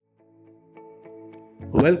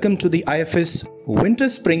Welcome to the IFS Winter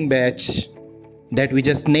Spring Batch that we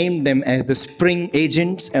just named them as the Spring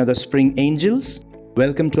Agents and the Spring Angels.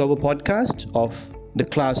 Welcome to our podcast of the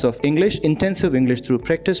class of English, Intensive English Through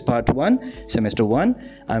Practice, Part 1, Semester 1.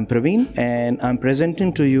 I'm Praveen and I'm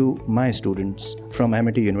presenting to you my students from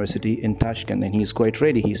Amity University in Tashkent, and he's quite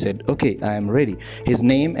ready. He said, okay, I am ready. His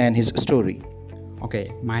name and his story.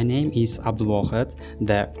 Okay, my name is Abdulwahid.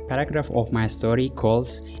 The paragraph of my story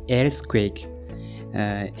calls Earthquake.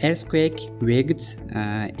 Earthquake wigged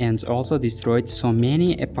and also destroyed so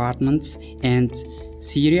many apartments in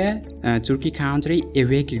Syria, Turkey country a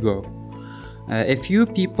week ago. A few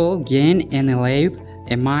people gained and live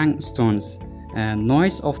among stones.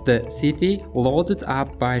 Noise of the city loaded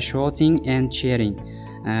up by shouting and cheering.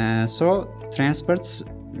 So transports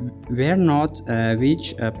were not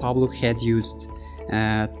which public had used.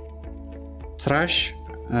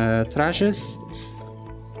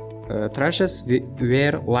 Trashes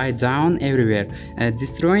were laid down everywhere,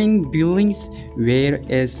 destroying buildings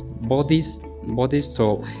whereas bodies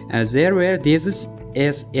tall. There were diseases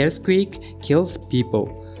as earthquake kills people.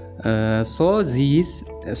 So these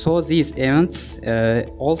events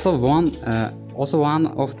also one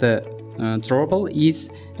of the trouble is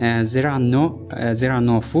there are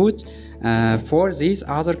no food for these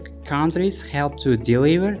other countries help to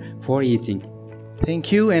deliver for eating.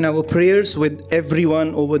 Thank you, and our prayers with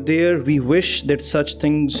everyone over there. We wish that such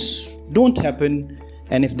things don't happen,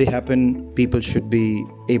 and if they happen, people should be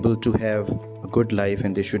able to have a good life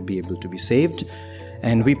and they should be able to be saved,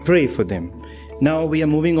 and we pray for them. Now we are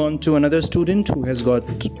moving on to another student who has got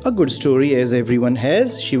a good story, as everyone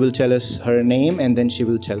has. She will tell us her name and then she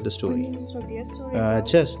will tell the story. My name is Rabia.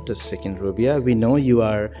 Just a second, Rabia. We know you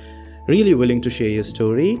are really willing to share your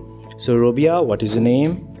story. So Rabia, what is your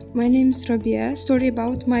name? My name is Rabia. Story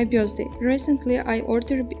about my birthday. Recently, I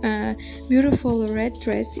ordered a beautiful red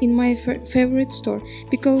dress in my favorite store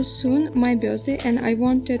because soon my birthday and I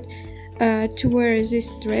wanted to wear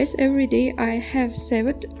this dress every day. I have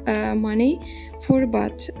saved money for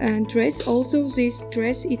but dress. Also, this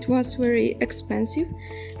dress it was very expensive.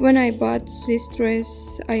 When I bought this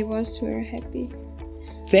dress, I was very happy.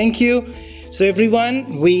 Thank you. So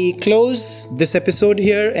everyone, we close this episode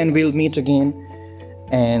here and we'll meet again.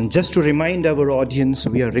 And just to remind our audience,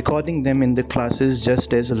 we are recording them in the classes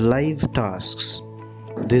just as live tasks.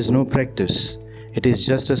 There's no practice. It is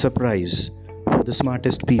just a surprise for the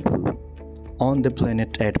smartest people on the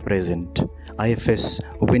planet at present. IFS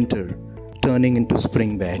winter turning into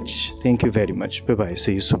spring batch. Thank you very much. Bye-bye.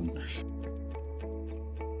 See you soon.